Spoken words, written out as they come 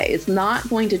It's not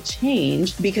going to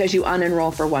change because you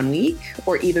unenroll for 1 week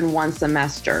or even one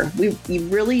semester. You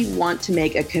really want to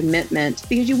make a commitment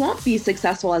because you won't be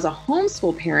successful as a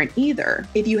homeschool parent either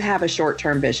if you have a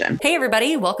short-term vision. Hey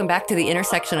everybody, welcome back to the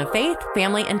intersection of faith,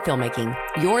 family, and filmmaking.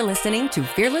 You're listening to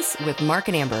Fearless with Mark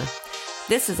and Amber.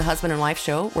 This is a husband and wife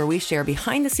show where we share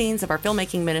behind the scenes of our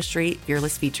filmmaking ministry,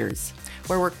 Fearless Features,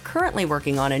 where we're currently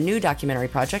working on a new documentary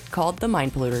project called The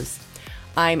Mind Polluters.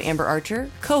 I'm Amber Archer,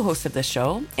 co-host of this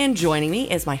show, and joining me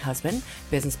is my husband,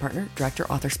 business partner, director,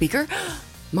 author, speaker,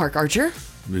 Mark Archer.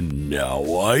 And now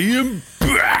I am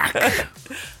back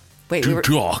to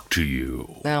talk to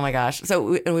you. Oh my gosh.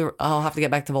 So I'll have to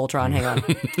get back to Voltron. Hang on.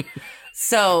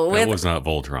 That was not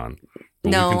Voltron.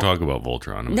 But no. We can talk about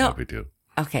Voltron. I'm happy to.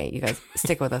 Okay, you guys,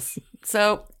 stick with us.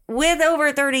 So, with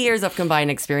over 30 years of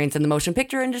combined experience in the motion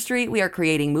picture industry, we are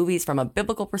creating movies from a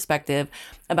biblical perspective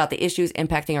about the issues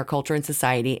impacting our culture and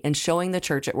society and showing the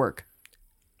church at work.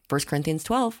 1 Corinthians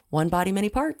 12, one body, many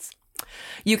parts.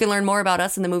 You can learn more about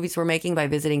us and the movies we're making by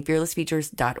visiting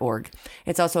fearlessfeatures.org.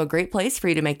 It's also a great place for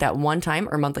you to make that one-time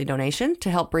or monthly donation to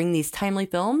help bring these timely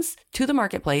films to the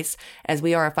marketplace, as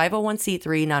we are a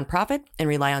 501c3 nonprofit and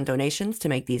rely on donations to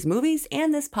make these movies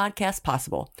and this podcast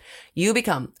possible. You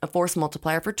become a force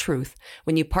multiplier for truth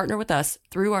when you partner with us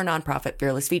through our nonprofit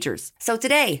Fearless Features. So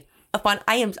today,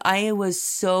 I was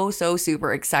so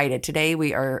super excited. Today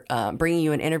we are bringing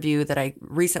you an interview that I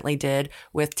recently did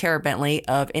with Tara Bentley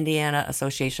of Indiana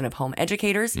Association of Home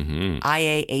Educators,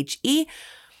 IAHE,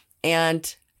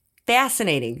 and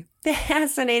fascinating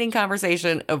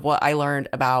conversation of what I learned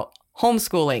about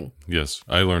homeschooling. Yes,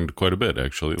 I learned quite a bit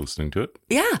actually listening to it.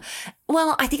 Yeah.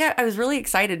 Well, I think I was really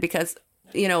excited because,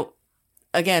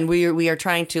 again, we are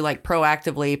trying to like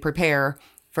proactively prepare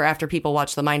for after people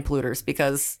watch The Mind Polluters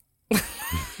because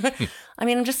I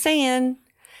mean, I'm just saying.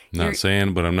 Not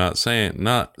saying, but I'm not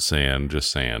saying, just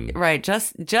saying. Right.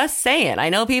 Just saying. I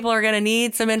know people are going to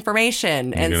need some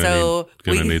information. You're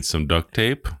gonna need some duct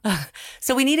tape.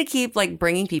 So we need to keep like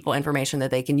bringing people information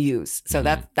that they can use. So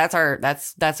that's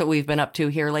what we've been up to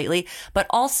here lately. But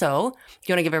also, if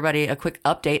you want to give everybody a quick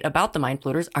update about The Mind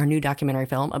Polluters, our new documentary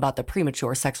film about the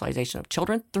premature sexualization of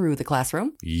children through the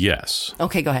classroom. Yes.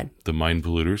 Okay, go ahead. The Mind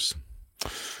Polluters.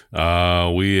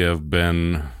 We have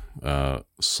been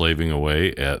slaving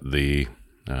away at the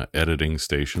editing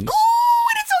stations. Oh,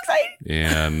 it is so exciting!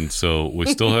 And so we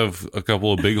still have a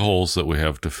couple of big holes that we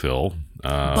have to fill.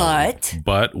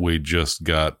 But we just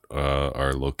got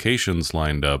our locations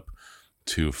lined up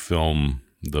to film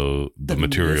the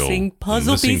material,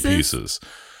 missing pieces.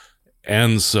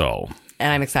 And so,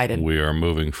 and I'm excited. We are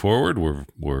moving forward.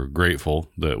 We're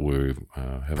grateful that we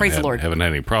haven't had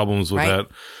any problems with that.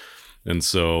 And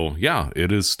so, yeah,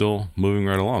 it is still moving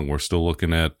right along. We're still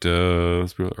looking at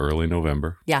early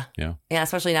November. Yeah.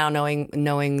 Especially now knowing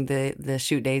the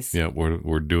shoot days. Yeah,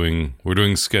 we're doing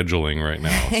scheduling right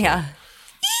now. So. Yeah,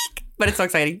 but it's so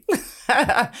exciting.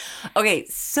 Okay,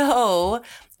 so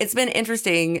it's been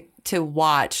interesting to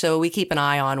watch. So we keep an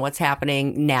eye on what's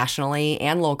happening nationally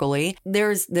and locally.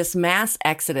 There's this mass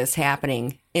exodus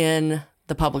happening in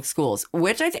the public schools,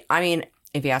 which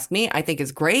if you ask me, I think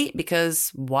is great,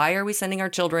 because why are we sending our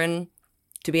children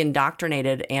to be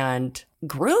indoctrinated and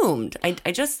groomed?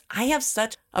 I have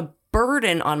such a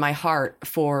burden on my heart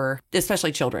for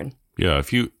especially children. Yeah,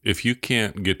 if you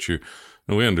can't get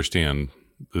and we understand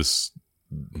this,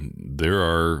 there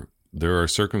are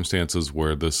circumstances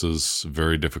where this is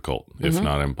very difficult, if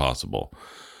not impossible.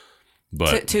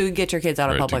 But to get your kids out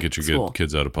of public school. To get your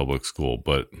kids out of public school.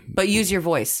 But use your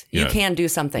voice. You can do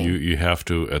something. You have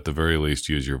to, at the very least,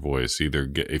 use your voice. Either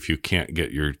if you can't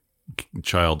get your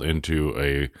child into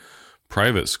a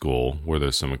private school where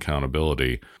there's some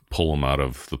accountability, pull them out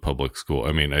of the public school.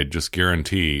 I mean, I just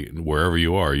guarantee wherever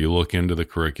you are, you look into the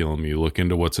curriculum, you look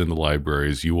into what's in the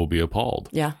libraries, you will be appalled.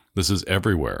 Yeah. This is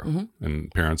everywhere.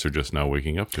 And parents are just now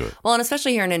waking up to it. Well, and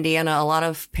especially here in Indiana, a lot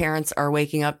of parents are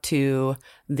waking up to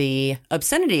the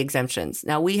obscenity exemptions.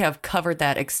 Now, we have covered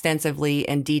that extensively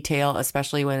in detail,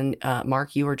 especially when,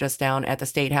 Mark, you were just down at the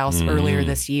State House earlier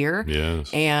this year.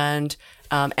 Yes. And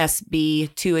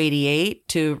SB 288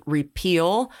 to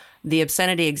repeal the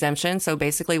obscenity exemption. So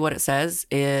basically what it says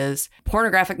is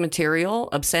pornographic material,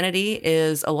 obscenity,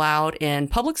 is allowed in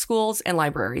public schools and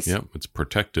libraries. Yep, it's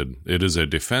protected. It is a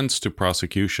defense to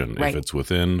prosecution if it's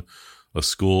within a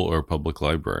school or public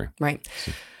library. Right.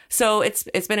 So it's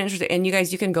been interesting. And you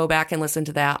guys, you can go back and listen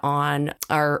to that on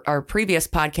our previous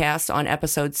podcast on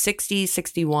episodes 60,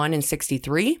 61, and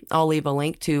 63. I'll leave a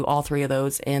link to all three of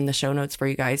those in the show notes for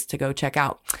you guys to go check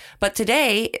out. But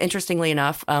today, interestingly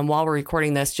enough, while we're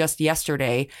recording this, just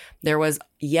yesterday, there was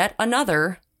yet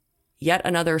another yet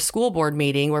another school board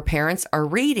meeting where parents are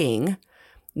reading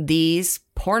these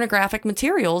pornographic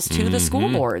materials to the school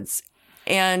boards.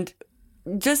 And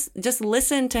just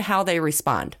listen to how they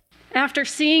respond. After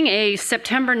seeing a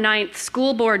September 9th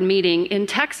school board meeting in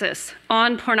Texas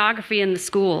on pornography in the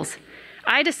schools,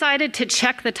 I decided to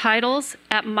check the titles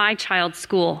at my child's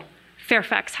school,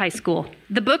 Fairfax High School.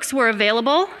 The books were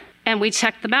available, and we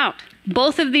checked them out.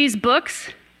 Both of these books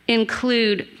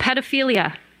include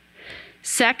pedophilia,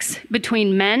 sex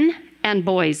between men and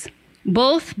boys.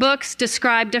 Both books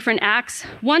describe different acts.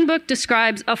 One book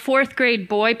describes a 4th grade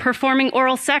boy performing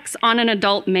oral sex on an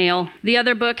adult male. The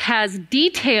other book has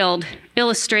detailed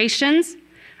illustrations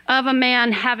of a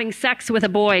man having sex with a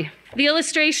boy. The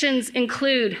illustrations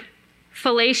include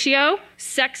fellatio,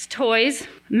 sex toys,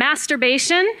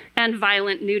 masturbation, and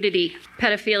violent nudity.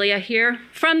 Pedophilia here.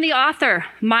 From the author,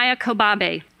 Maya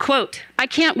Kobabe, quote, "I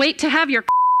can't wait to have your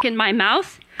in my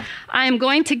mouth. I am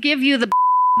going to give you the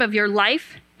of your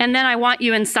life, and then I want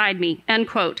you inside me," end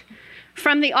quote.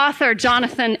 From the author,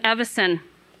 Jonathan Evison,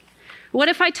 "What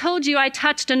if I told you I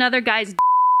touched another guy's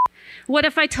What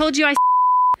if I told you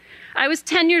I was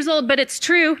 10 years old, but it's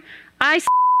true. I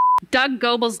Doug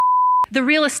Goebel's the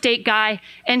real estate guy,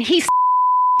 and he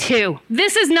too."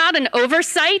 This is not an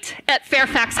oversight at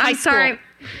Fairfax High School. Sorry.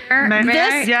 May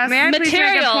I please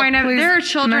make a point of, there are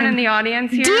children in the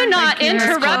audience here. Do not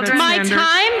interrupt my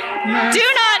time. Do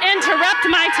not interrupt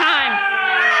my time.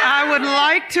 I would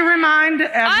like to remind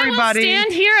everybody. I will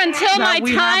stand here until my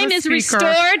time is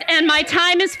restored and my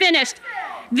time is finished.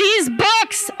 These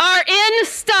books are in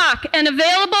stock and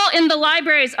available in the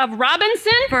libraries of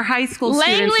Robinson, for high school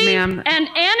Langley, students, ma'am, and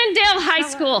Annandale High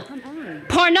School.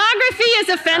 Pornography is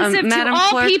offensive to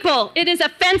all people. It is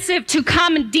offensive to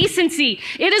common decency.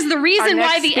 It is the reason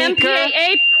why the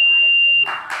MPAA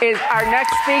is our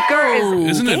next speaker.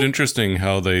 Isn't it interesting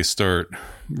how they start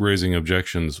raising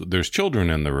objections? There's children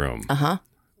in the room.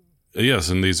 Yes,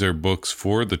 and these are books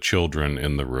for the children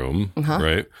in the room,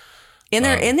 right? In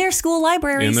their school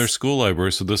libraries. In their school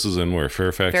library. So this is in where?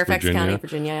 Fairfax Virginia. County,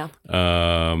 Virginia,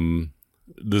 yeah.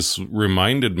 This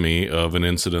reminded me of an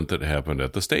incident that happened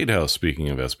at the State House, speaking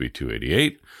of SB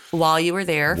 288. While you were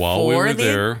there for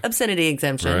the obscenity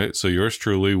exemption. Right. So yours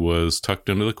truly was tucked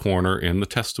into the corner in the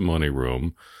testimony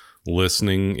room,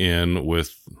 listening in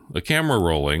with a camera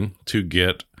rolling to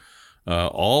get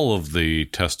all of the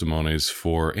testimonies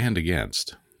for and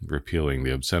against repealing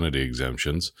the obscenity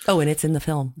exemptions. Oh, and it's in the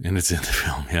film. And it's in the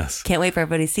film, yes. Can't wait for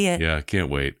everybody to see it. Yeah, can't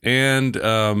wait. And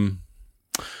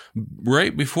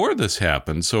right before this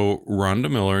happened, so Rhonda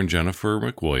Miller and Jennifer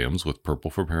McWilliams with Purple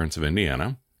for Parents of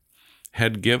Indiana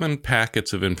had given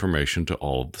packets of information to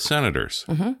all of the senators.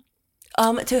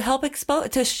 To help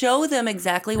to show them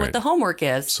exactly what the homework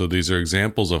is. So these are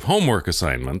examples of homework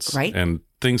assignments and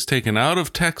things taken out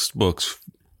of textbooks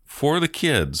for the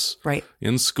kids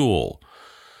in school.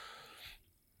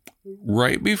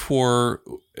 Right before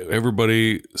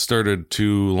everybody started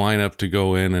to line up to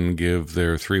go in and give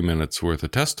their 3 minutes worth of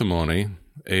testimony,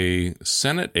 a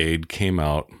Senate aide came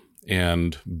out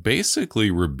and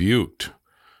basically rebuked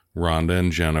Rhonda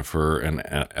and Jennifer, and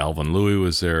Alvin Louis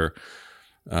was there,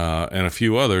 and a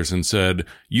few others, and said,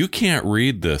 you can't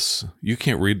read this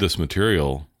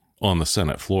material on the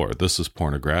Senate floor. This is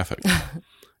pornographic.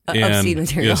 Obscene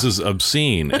material. This is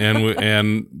obscene.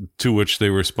 And to which they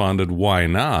responded, why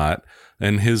not?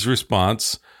 And his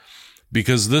response,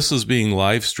 because this is being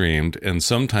live streamed, and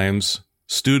sometimes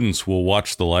students will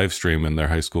watch the live stream in their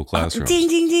high school classrooms. Ding,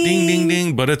 ding, ding. Ding, ding,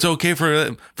 ding. But it's okay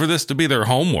for this to be their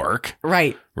homework.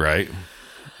 Right.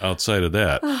 Outside of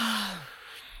that.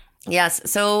 Yes.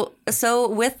 So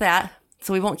with that,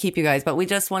 so we won't keep you guys, but we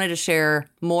just wanted to share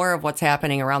more of what's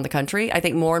happening around the country. I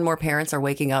think more and more parents are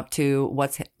waking up to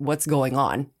what's going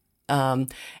on.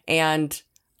 And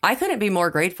I couldn't be more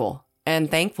grateful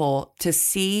and thankful to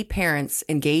see parents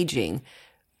engaging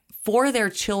for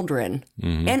their children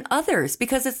and others,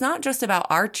 because it's not just about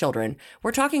our children.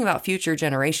 We're talking about future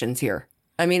generations here.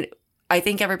 I mean, I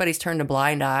think everybody's turned a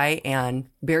blind eye and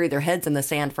buried their heads in the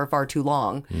sand for far too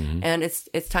long. And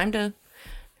it's time to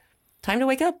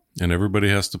wake up. And everybody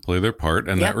has to play their part.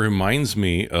 And that reminds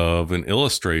me of an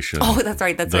illustration. Oh, that's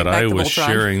right. That's that right. I was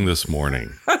sharing this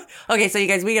morning. Okay, so you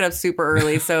guys, we get up super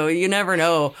early, so you never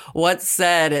know what's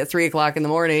said at 3:00 in the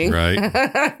morning.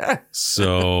 Right.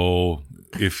 So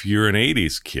if you're an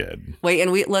 80s kid. Wait,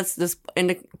 and let's just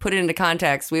put it into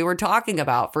context. We were talking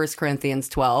about 1 Corinthians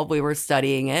 12. We were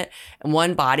studying it.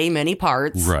 One body, many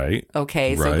parts. Right.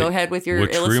 Okay, so go ahead with your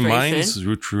illustration.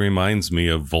 Which reminds me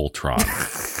of Voltron.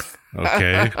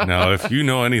 Okay. Now, if you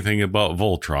know anything about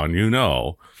Voltron, you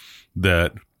know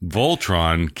that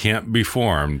Voltron can't be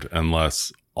formed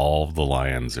unless all of the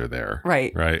lions are there.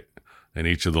 Right. Right. And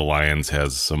each of the lions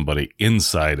has somebody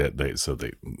inside it. It's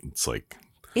like,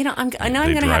 I'm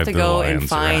going to have to go and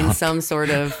find some sort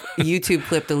of YouTube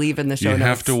clip to leave in the show notes. You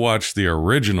have to watch the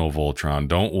original Voltron.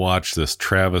 Don't watch this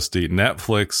travesty.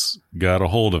 Netflix got a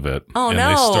hold of it. Oh, and no.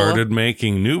 they started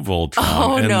making new Voltron.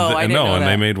 Oh, no. I didn't know that. And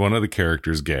they made one of the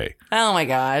characters gay. Oh, my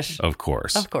gosh. Of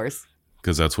course.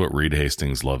 Because that's what Reed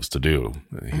Hastings loves to do.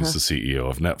 He's the CEO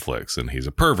of Netflix, and he's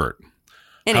a pervert.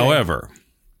 Anyway. However,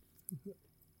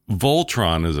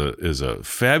 Voltron is a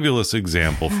fabulous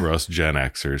example for us Gen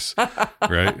Xers,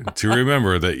 right? To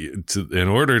remember that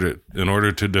in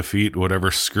order to defeat whatever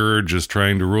scourge is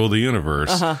trying to rule the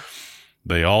universe,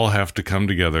 they all have to come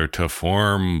together to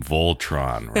form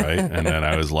Voltron, right? And then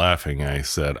I was laughing. I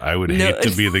said, I would hate to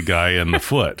be the guy in the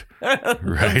foot,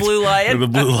 right? The blue lion. The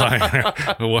blue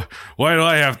lion. Why do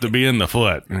I have to be in the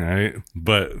foot, right?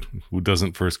 But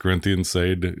doesn't 1 Corinthians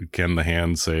say, can the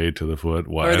hand say to the foot,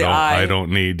 I don't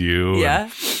need you? Yeah.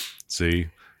 And see?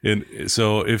 And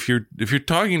so if you're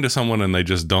talking to someone and they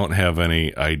just don't have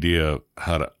any idea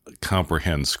how to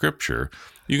comprehend scripture,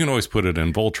 you can always put it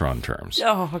in Voltron terms.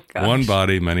 Oh, gosh. One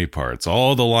body, many parts.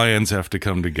 All the lions have to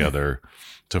come together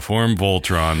to form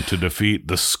Voltron to defeat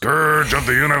the scourge of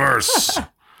the universe.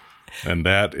 And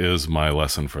that is my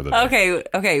lesson for the day.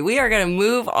 Okay. We are going to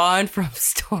move on from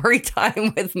story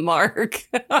time with Mark.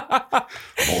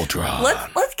 Voltron.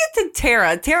 Let's get to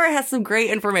Tara. Tara has some great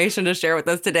information to share with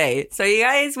us today. So you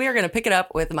guys, we are going to pick it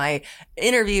up with my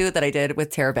interview that I did with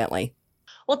Tara Bentley.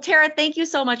 Well, Tara, thank you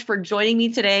so much for joining me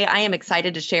today. I am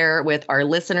excited to share with our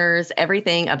listeners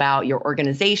everything about your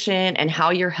organization and how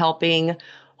you're helping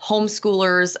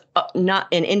homeschoolers, not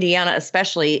in Indiana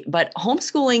especially, but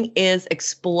homeschooling is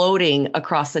exploding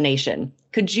across the nation.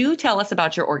 Could you tell us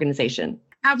about your organization?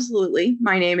 Absolutely.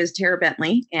 My name is Tara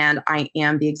Bentley, and I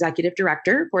am the executive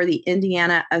director for the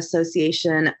Indiana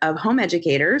Association of Home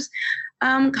Educators,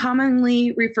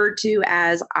 commonly referred to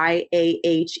as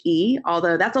IAHE,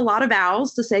 although that's a lot of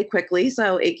vowels to say quickly,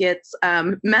 so it gets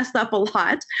messed up a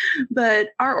lot. But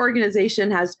our organization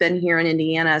has been here in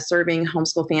Indiana serving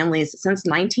homeschool families since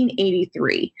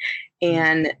 1983.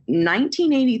 And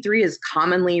 1983 is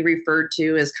commonly referred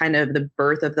to as kind of the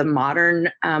birth of the modern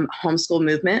homeschool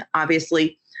movement.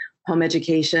 Obviously, home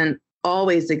education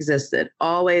always existed,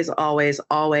 always.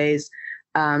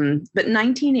 But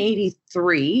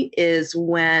 1983 is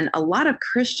when a lot of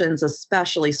Christians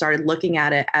especially started looking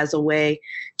at it as a way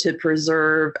to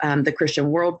preserve the Christian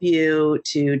worldview,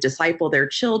 to disciple their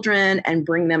children and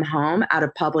bring them home out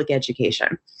of public education.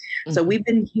 Mm-hmm. So we've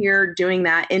been here doing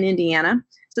that in Indiana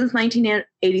since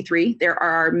 1983. There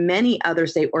are many other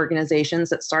state organizations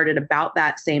that started about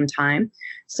that same time.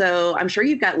 So I'm sure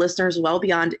you've got listeners well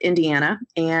beyond Indiana.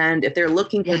 And if they're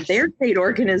looking for their state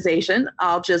organization,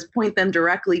 I'll just point them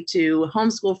directly to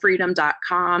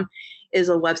homeschoolfreedom.com is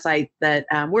a website that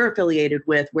we're affiliated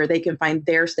with where they can find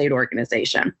their state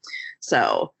organization.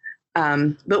 So,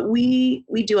 but we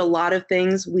do a lot of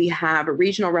things. We have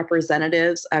regional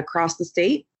representatives across the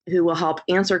state who will help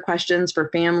answer questions for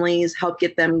families, help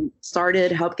get them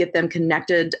started, help get them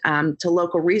connected to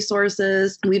local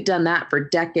resources. We've done that for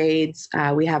decades.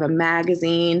 We have a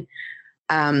magazine.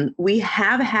 We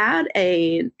have had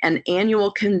an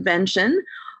annual convention,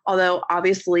 although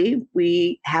obviously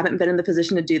we haven't been in the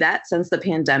position to do that since the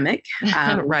pandemic,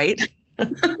 right?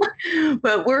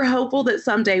 But we're hopeful that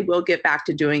someday we'll get back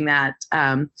to doing that.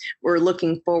 We're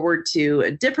looking forward to a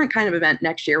different kind of event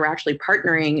next year. We're actually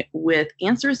partnering with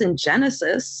Answers in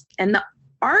Genesis and the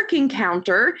Ark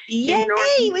Encounter. Yay!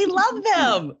 We love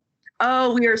them.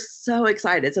 Oh, we are so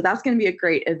excited. So that's going to be a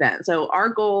great event. So our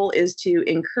goal is to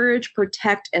encourage,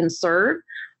 protect, and serve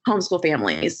homeschool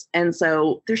families. And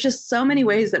so there's just so many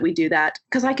ways that we do that,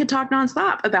 because I could talk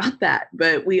nonstop about that.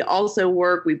 But we also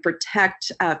we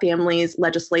protect families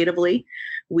legislatively.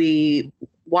 We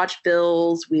watch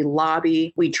bills, we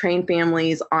lobby, we train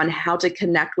families on how to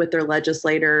connect with their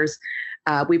legislators.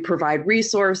 We provide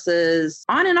resources,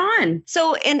 on and on.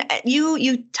 So, and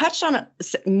you touched on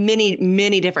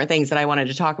many different things that I wanted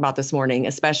to talk about this morning,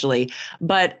 especially.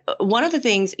 But one of the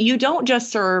things, you don't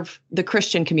just serve the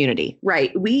Christian community.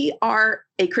 Right. We are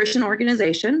a Christian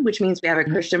organization, which means we have a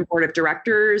Christian board of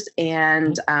directors,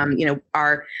 and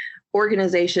our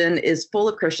organization is full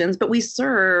of Christians, but we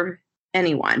serve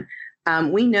anyone.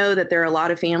 We know that there are a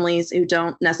lot of families who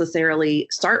don't necessarily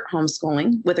start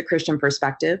homeschooling with a Christian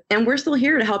perspective, and we're still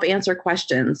here to help answer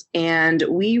questions. And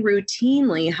we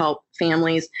routinely help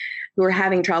families who are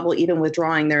having trouble even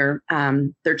withdrawing their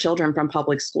children from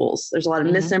public schools. There's a lot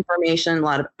of misinformation, a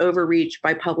lot of overreach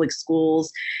by public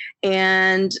schools.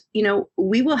 And,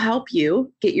 we will help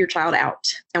you get your child out.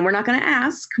 And we're not going to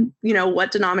ask,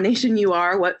 what denomination you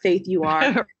are, what faith you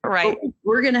are. Right.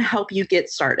 We're going to help you get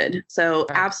started. So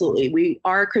absolutely, we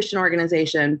are a Christian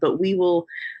organization, but we will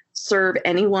serve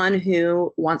anyone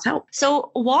who wants help.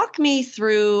 So walk me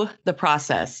through the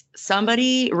process.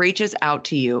 Somebody reaches out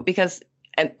to you because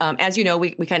as you know,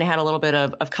 we kind of had a little bit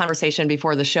of conversation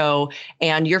before the show,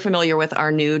 and you're familiar with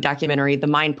our new documentary, The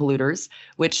Mind Polluters,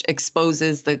 which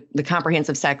exposes the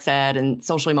comprehensive sex ed and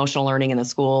social emotional learning in the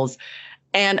schools.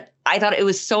 And I thought it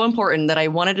was so important that I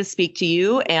wanted to speak to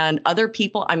you and other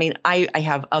people. I mean, I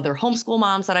have other homeschool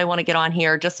moms that I want to get on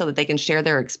here just so that they can share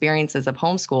their experiences of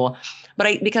homeschool.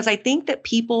 But because I think that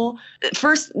people,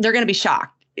 first, they're going to be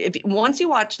shocked. Once you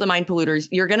watch The Mind Polluters,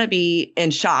 you're going to be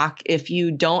in shock if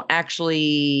you don't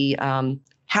actually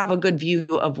have a good view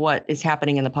of what is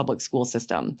happening in the public school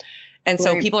system. And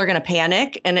so people are going to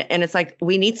panic, and it's like,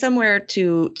 we need somewhere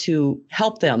to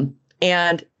help them.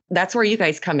 And that's where you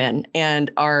guys come in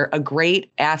and are a great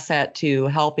asset to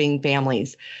helping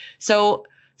families. So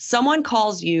someone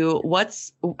calls you,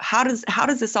 how does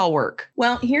this all work?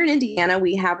 Well, here in Indiana,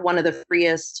 we have one of the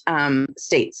freest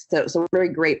states. So we're very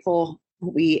grateful.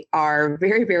 We are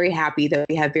very, very happy that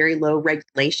we have very low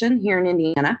regulation here in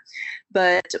Indiana.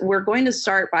 But we're going to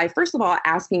start by, first of all,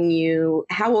 asking you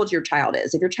how old your child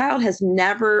is. If your child has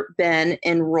never been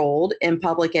enrolled in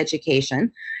public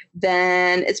education,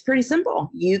 then it's pretty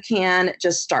simple. You can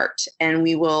just start and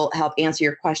we will help answer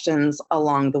your questions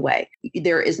along the way.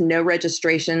 There is no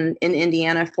registration in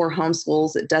Indiana for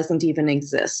homeschools. It doesn't even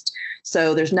exist.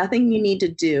 So there's nothing you need to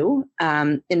do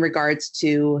in regards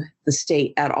to the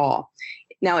state at all.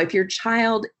 Now, if your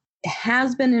child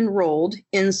has been enrolled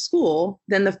in school,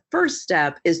 then the first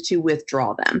step is to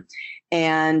withdraw them.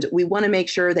 And we want to make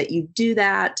sure that you do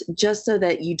that just so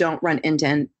that you don't run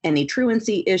into any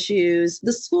truancy issues.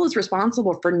 The school is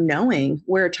responsible for knowing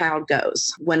where a child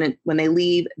goes when they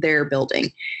leave their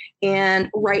building. And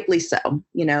rightly so.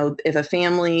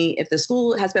 If the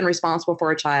school has been responsible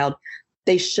for a child,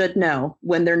 they should know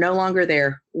when they're no longer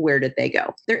there, where did they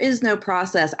go? There is no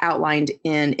process outlined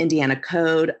in Indiana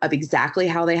code of exactly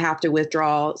how they have to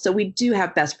withdraw. So we do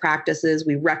have best practices.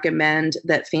 We recommend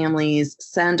that families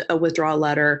send a withdrawal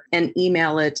letter and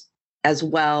email it as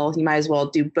well. You might as well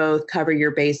do both, cover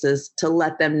your bases to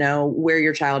let them know where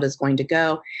your child is going to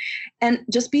go. And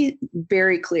just be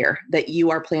very clear that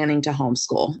you are planning to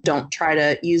homeschool. Don't try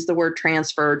to use the word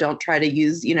transfer. Don't try to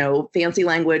use, fancy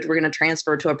language. We're going to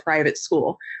transfer to a private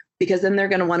school, because then they're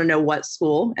going to want to know what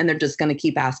school, and they're just going to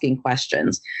keep asking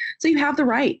questions. So you have the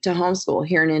right to homeschool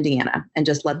here in Indiana, and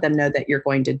just let them know that you're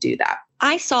going to do that.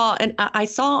 I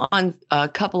saw on a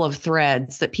couple of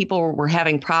threads that people were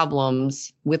having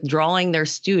problems withdrawing their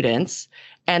students,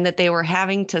 and that they were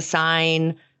having to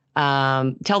sign,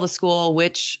 tell the school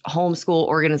which homeschool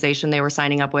organization they were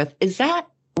signing up with.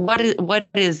 What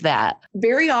is that?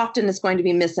 Very often it's going to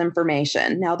be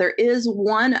misinformation. Now, there is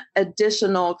one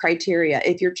additional criteria.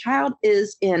 If your child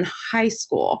is in high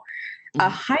school, a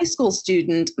high school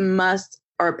student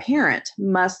or a parent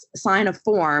must sign a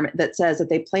form that says that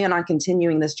they plan on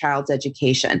continuing this child's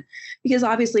education, because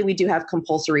obviously we do have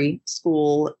compulsory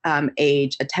school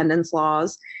age attendance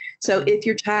laws. So if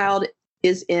your child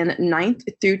is in 9th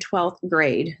through 12th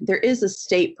grade, there is a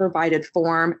state provided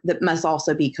form that must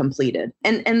also be completed.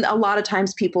 And a lot of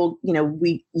times people,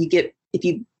 if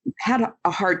you had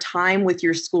a hard time with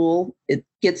your school, it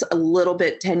gets a little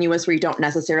bit tenuous where you don't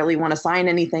necessarily want to sign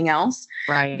anything else.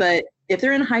 Right. But if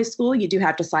they're in high school, you do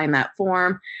have to sign that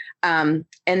form. And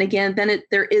again, then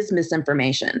there is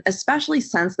misinformation, especially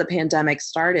since the pandemic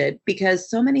started, because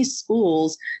so many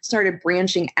schools started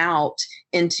branching out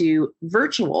into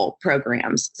virtual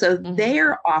programs. So they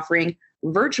are offering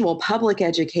virtual public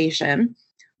education,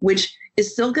 which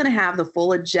is still going to have the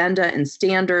full agenda and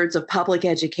standards of public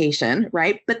education,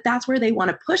 right? But that's where they want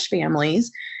to push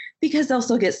families, because they'll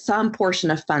still get some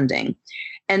portion of funding.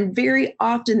 And very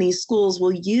often these schools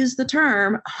will use the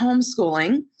term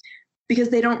homeschooling because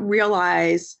they don't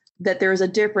realize that there's a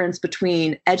difference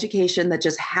between education that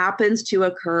just happens to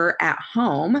occur at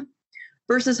home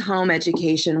versus home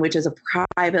education, which is a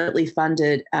privately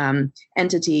funded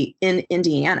entity in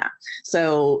Indiana.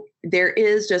 So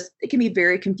it can be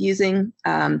very confusing.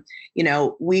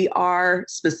 We are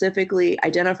specifically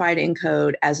identified in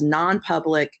code as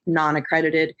non-public,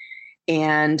 non-accredited,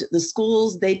 and the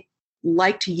schools, they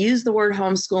like to use the word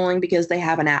homeschooling because they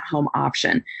have an at-home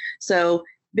option. So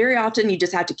very often you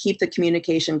just have to keep the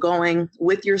communication going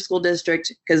with your school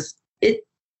district, because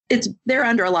they're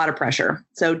under a lot of pressure.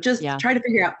 So just try to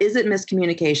figure out, is it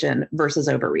miscommunication versus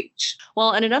overreach?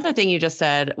 Well, and another thing you just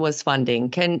said was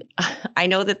funding. I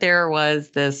know that there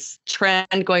was this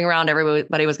trend going around,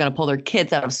 everybody was going to pull their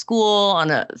kids out of school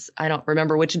on I don't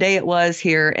remember which day it was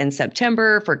here in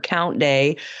September for Count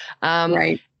Day.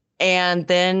 Right. And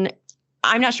then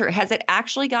I'm not sure, has it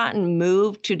actually gotten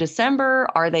moved to December?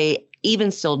 Are they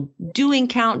even still doing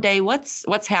Count Day?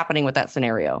 What's happening with that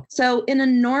scenario? So in a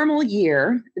normal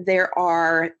year, there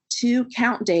are 2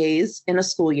 count days in a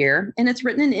school year, and it's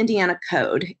written in Indiana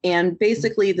code. And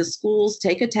basically the schools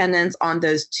take attendance on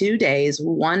those 2 days,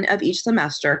 one of each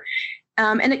semester.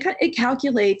 And it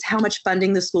calculates how much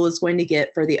funding the school is going to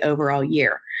get for the overall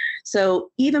year. So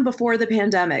even before the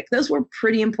pandemic, those were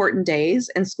pretty important days,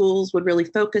 and schools would really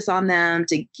focus on them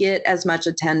to get as much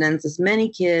attendance, as many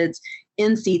kids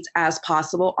in seats as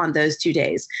possible on those 2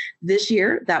 days. This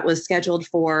year, that was scheduled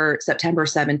for September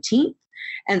 17th.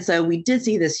 And so we did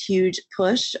see this huge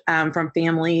push from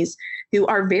families who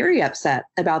are very upset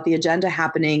about the agenda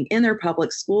happening in their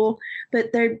public school,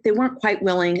 but they weren't quite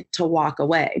willing to walk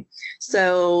away.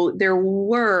 So there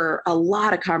were a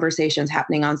lot of conversations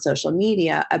happening on social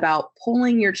media about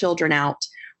pulling your children out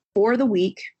for the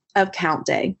week of Count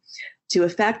Day to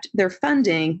affect their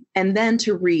funding and then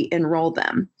to re-enroll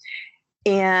them.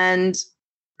 And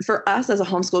for us as a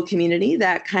homeschool community,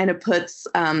 that kind of puts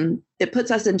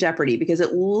us in jeopardy, because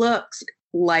it looks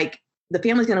like the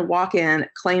family's going to walk in,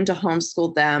 claim to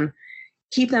homeschool them,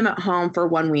 keep them at home for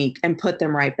 1 week, and put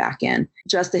them right back in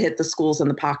just to hit the schools in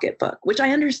the pocketbook, which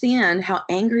I understand how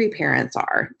angry parents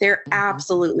are. They're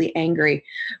absolutely angry.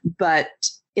 But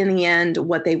in the end,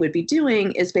 what they would be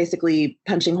doing is basically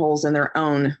punching holes in their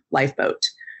own lifeboat,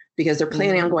 because they're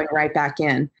planning on going right back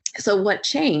in. So what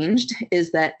changed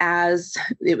is that as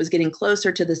it was getting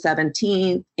closer to the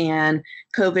 17th and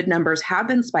COVID numbers have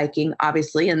been spiking,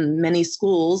 obviously, and many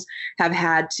schools have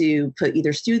had to put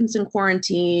either students in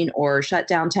quarantine or shut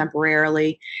down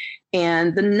temporarily.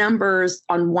 And the numbers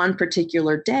on one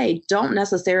particular day don't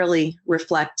necessarily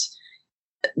reflect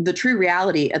the true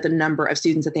reality of the number of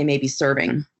students that they may be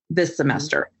serving this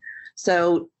semester.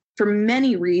 So for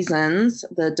many reasons,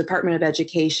 the Department of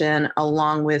Education,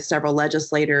 along with several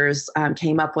legislators,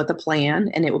 came up with a plan,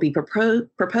 and it will be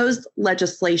proposed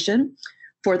legislation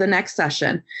for the next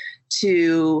session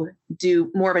to do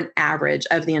more of an average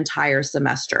of the entire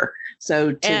semester.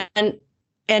 So,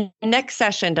 and next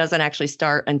session doesn't actually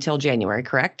start until January,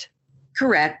 correct?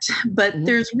 Correct, but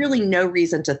there's really no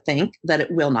reason to think that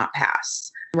it will not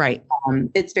pass. Right.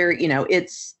 It's very,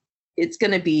 it's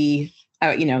going to be,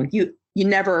 you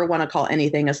never want to call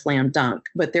anything a slam dunk,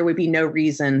 but there would be no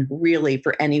reason really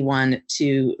for anyone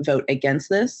to vote against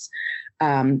this.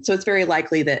 So it's very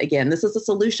likely that, again, this is a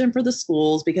solution for the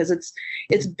schools, because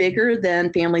it's bigger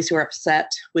than families who are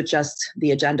upset with just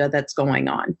the agenda that's going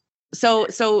on.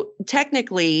 So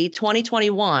technically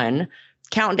 2021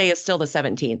 Count Day is still the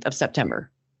 17th of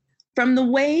September. From the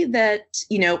way that,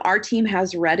 our team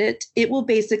has read it, it will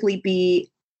basically be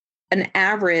an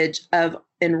average of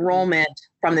enrollment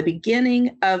from the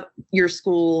beginning of your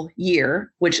school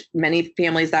year, which many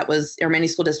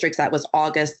school districts, that was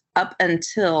August, up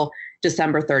until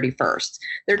December 31st.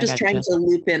 They're just trying to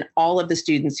loop in all of the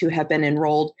students who have been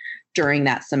enrolled during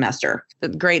that semester.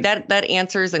 Great. That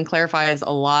answers and clarifies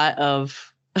a lot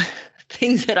of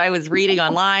things that I was reading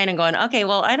online and going, okay,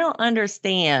 well, I don't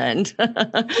understand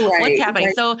what's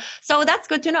happening. Right. So that's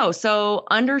good to know. So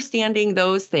understanding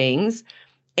those things.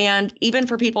 And even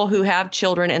for people who have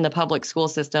children in the public school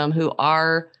system who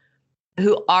are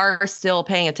still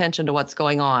paying attention to what's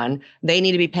going on, they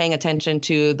need to be paying attention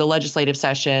to the legislative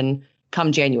session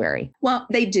come January. Well,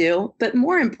 they do. But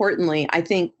more importantly, I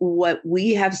think what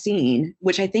we have seen,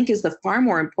 which I think is the far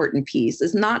more important piece,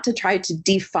 is not to try to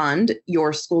defund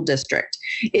your school district.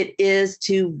 It is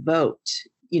to vote.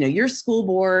 Your school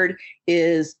board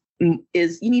is you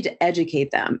need to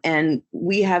educate them. And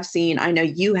we have seen, I know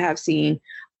you have seen,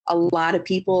 a lot of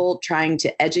people trying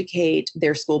to educate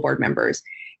their school board members.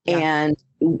 Yeah. And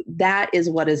that is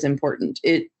what is important.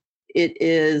 It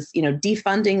is,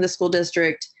 defunding the school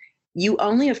district. You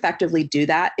only effectively do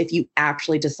that if you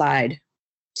actually decide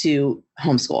to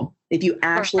homeschool. If you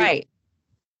actually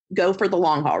go for the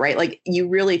long haul, right? Like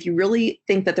if you really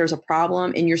think that there's a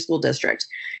problem in your school district,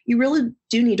 you really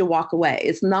do need to walk away.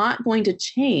 It's not going to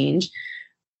change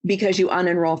because you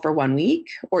unenroll for 1 week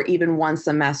or even one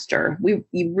semester.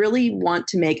 You really want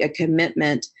to make a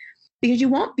commitment, because you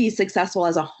won't be successful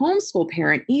as a homeschool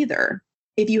parent either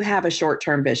if you have a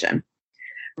short-term vision,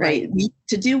 right?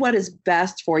 To do what is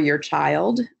best for your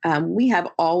child. We have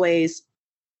always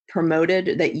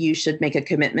promoted that you should make a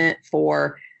commitment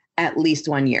for at least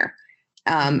 1 year.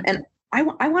 And I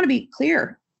want to be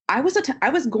clear. I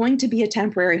was going to be a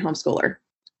temporary homeschooler.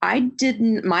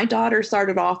 My daughter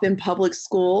started off in public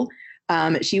school.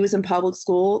 She was in public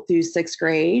school through 6th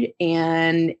grade.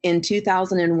 And in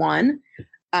 2001,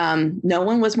 no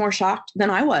one was more shocked than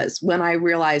I was when I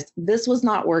realized this was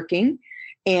not working.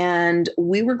 And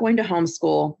we were going to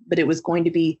homeschool, but it was going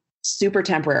to be super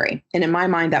temporary. And in my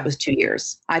mind, that was 2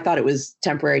 years. I thought it was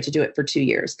temporary to do it for 2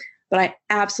 years, but I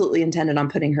absolutely intended on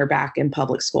putting her back in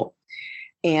public school.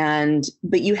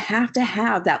 But you have to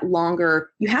have that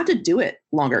longer, you have to do it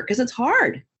longer because it's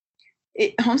hard.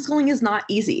 Homeschooling is not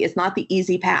easy. It's not the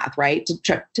easy path, right?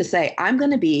 To say, I'm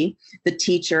going to be the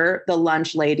teacher, the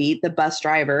lunch lady, the bus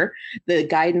driver, the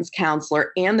guidance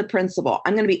counselor, and the principal.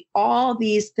 I'm going to be all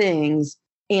these things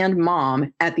and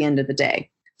mom at the end of the day.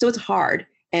 So it's hard,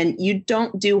 and you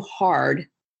don't do hard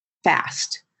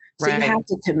fast. So you have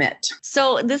to commit.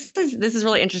 So this is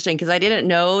really interesting because I didn't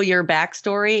know your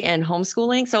backstory and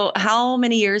homeschooling. So how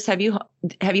many years have you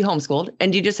homeschooled?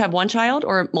 And do you just have one child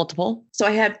or multiple? So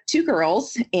I have 2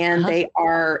 girls, and they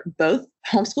are both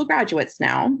homeschool graduates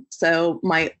now. So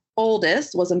my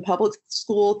oldest was in public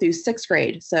school through 6th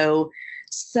grade. So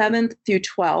 7th through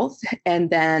 12th.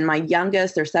 And then my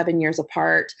youngest, they're 7 years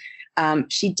apart.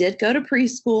 She did go to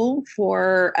preschool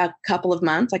for a couple of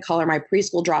months. I call her my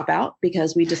preschool dropout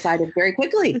because we decided very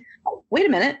quickly, wait a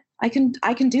minute, I can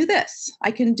do this. I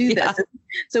can do this.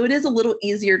 So it is a little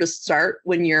easier to start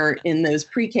when you're in those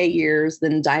pre-K years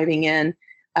than diving in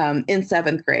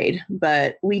 7th grade.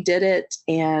 But we did it.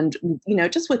 And,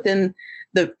 just within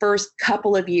the first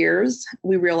couple of years,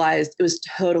 we realized it was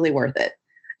totally worth it.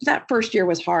 That first year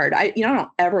was hard. I don't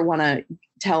ever want to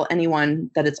tell anyone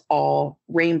that it's all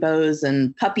rainbows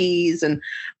and puppies, and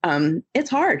it's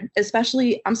hard,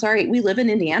 especially, I'm sorry, we live in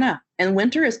Indiana and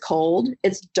winter is cold.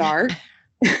 It's dark.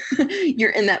 You're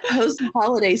in that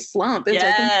post-holiday slump. And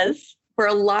yes. So for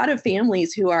a lot of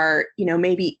families who are,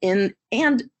 maybe and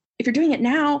if you're doing it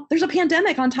now, there's a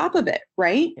pandemic on top of it,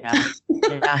 right?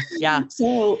 Yeah.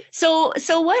 So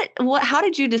what, how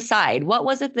did you decide? What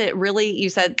was it that really,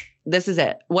 you said, this is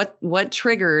it? What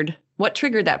triggered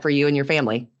that for you and your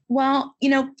family? Well,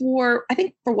 I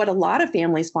think for what a lot of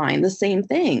families find, the same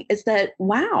thing is that,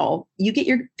 wow, you get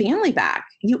your family back.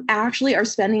 You actually are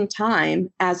spending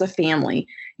time as a family.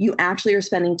 You actually are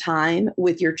spending time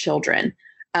with your children.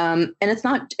 And it's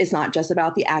not just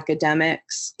about the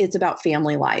academics. It's about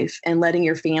family life and letting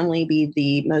your family be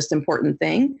the most important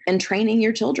thing and training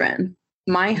your children.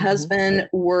 My husband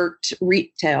worked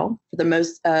retail for the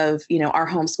most of, our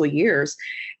homeschool years.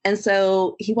 And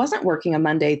so he wasn't working a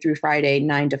Monday through Friday,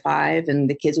 9 to 5, and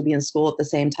the kids would be in school at the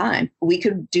same time. We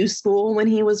could do school when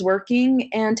he was working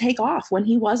and take off when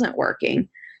he wasn't working.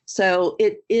 So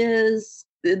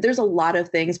there's a lot of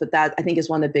things, but that I think is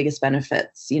one of the biggest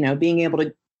benefits, being able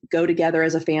to go together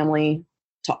as a family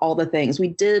to all the things. We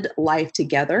did life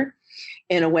together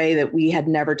in a way that we had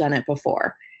never done it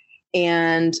before.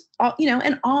 And,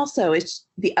 and also it's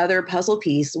the other puzzle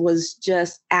piece was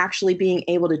just actually being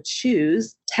able to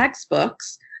choose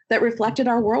textbooks that reflected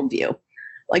our worldview,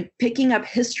 like picking up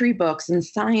history books and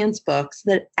science books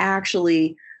that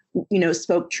actually,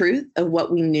 spoke truth of what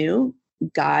we knew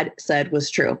God said was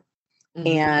true. Mm-hmm.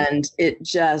 And it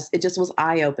just was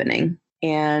eye-opening.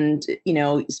 And,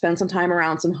 spend some time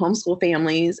around some homeschool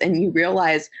families and you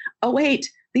realize, oh,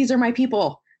 wait, these are my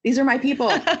people. These are my people.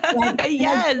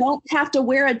 Yes. I don't have to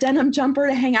wear a denim jumper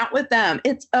to hang out with them.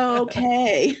 It's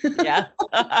okay. Yeah.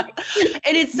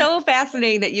 And it's so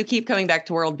fascinating that you keep coming back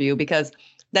to worldview because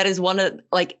that is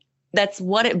that's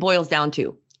what it boils down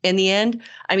to. In the end,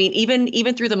 I mean,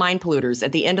 even through the mind polluters,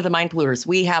 at the end of the mind polluters,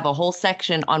 we have a whole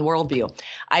section on worldview.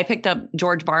 I picked up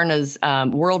George Barna's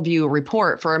worldview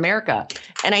report for America.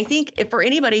 And I think if for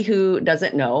anybody who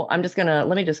doesn't know,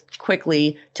 let me just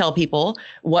quickly tell people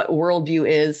what worldview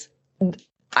is.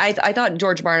 I thought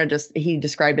George Barna he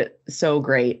described it so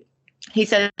great. He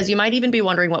says, you might even be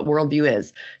wondering what worldview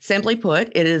is. Simply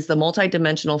put, it is the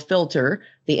multidimensional filter,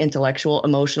 the intellectual,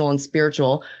 emotional, and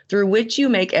spiritual, through which you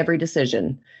make every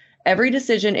decision. Every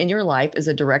decision in your life is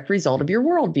a direct result of your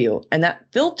worldview, and that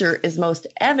filter is most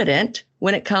evident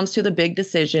when it comes to the big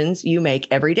decisions you make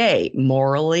every day,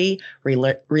 morally,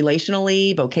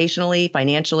 relationally, vocationally,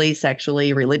 financially,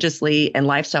 sexually, religiously, and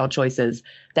lifestyle choices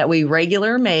that we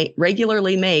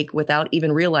regularly make without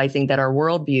even realizing that our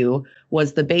worldview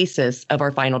was the basis of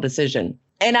our final decision.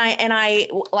 And I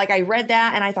read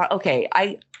that and I thought, okay,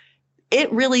 it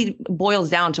really boils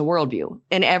down to worldview,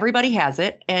 and everybody has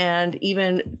it. And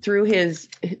even through his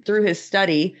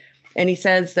study, and he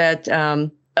says that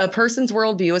a person's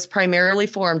worldview is primarily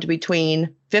formed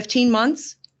between 15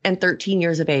 months and 13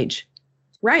 years of age.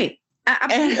 Right.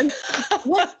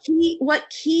 What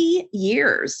key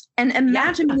years? And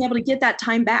imagine being able to get that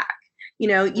time back.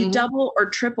 You double or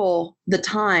triple the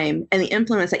time and the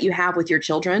influence that you have with your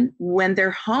children when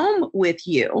they're home with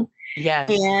you. Yes.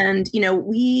 And,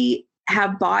 we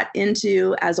have bought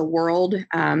into, as a world,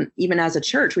 even as a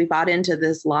church, we bought into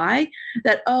this lie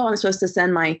that, I'm supposed to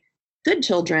send my good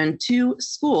children to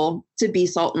school to be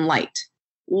salt and light.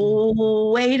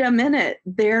 Wait a minute.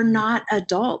 They're not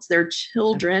adults. They're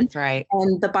children. That's right.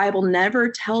 And the Bible never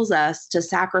tells us to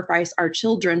sacrifice our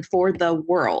children for the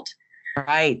world.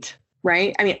 Right.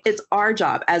 Right? I mean, it's our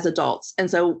job as adults.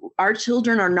 And so our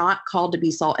children are not called to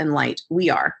be salt and light. We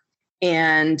are.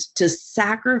 And to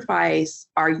sacrifice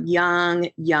our young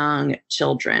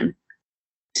children,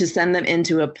 to send them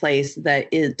into a place that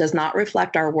does not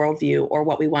reflect our worldview or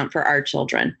what we want for our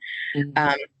children.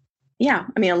 I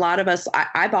mean, a lot of us,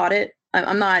 I bought it.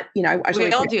 I'm not, we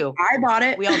all do. I bought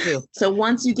it. We all do. So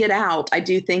once you get out, I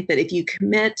do think that if you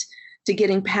commit to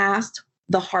getting past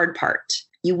the hard part,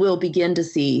 you will begin to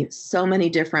see so many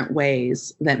different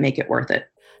ways that make it worth it.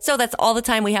 So that's all the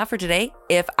time we have for today.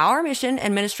 If our mission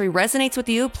and ministry resonates with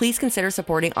you, please consider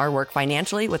supporting our work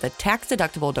financially with a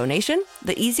tax-deductible donation.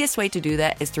 The easiest way to do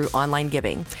that is through online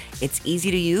giving. It's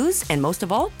easy to use, and most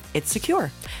of all, it's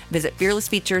secure. Visit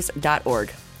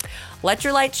fearlessfeatures.org. Let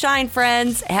your light shine,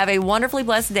 friends. Have a wonderfully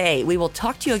blessed day. We will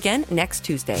talk to you again next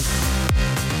Tuesday.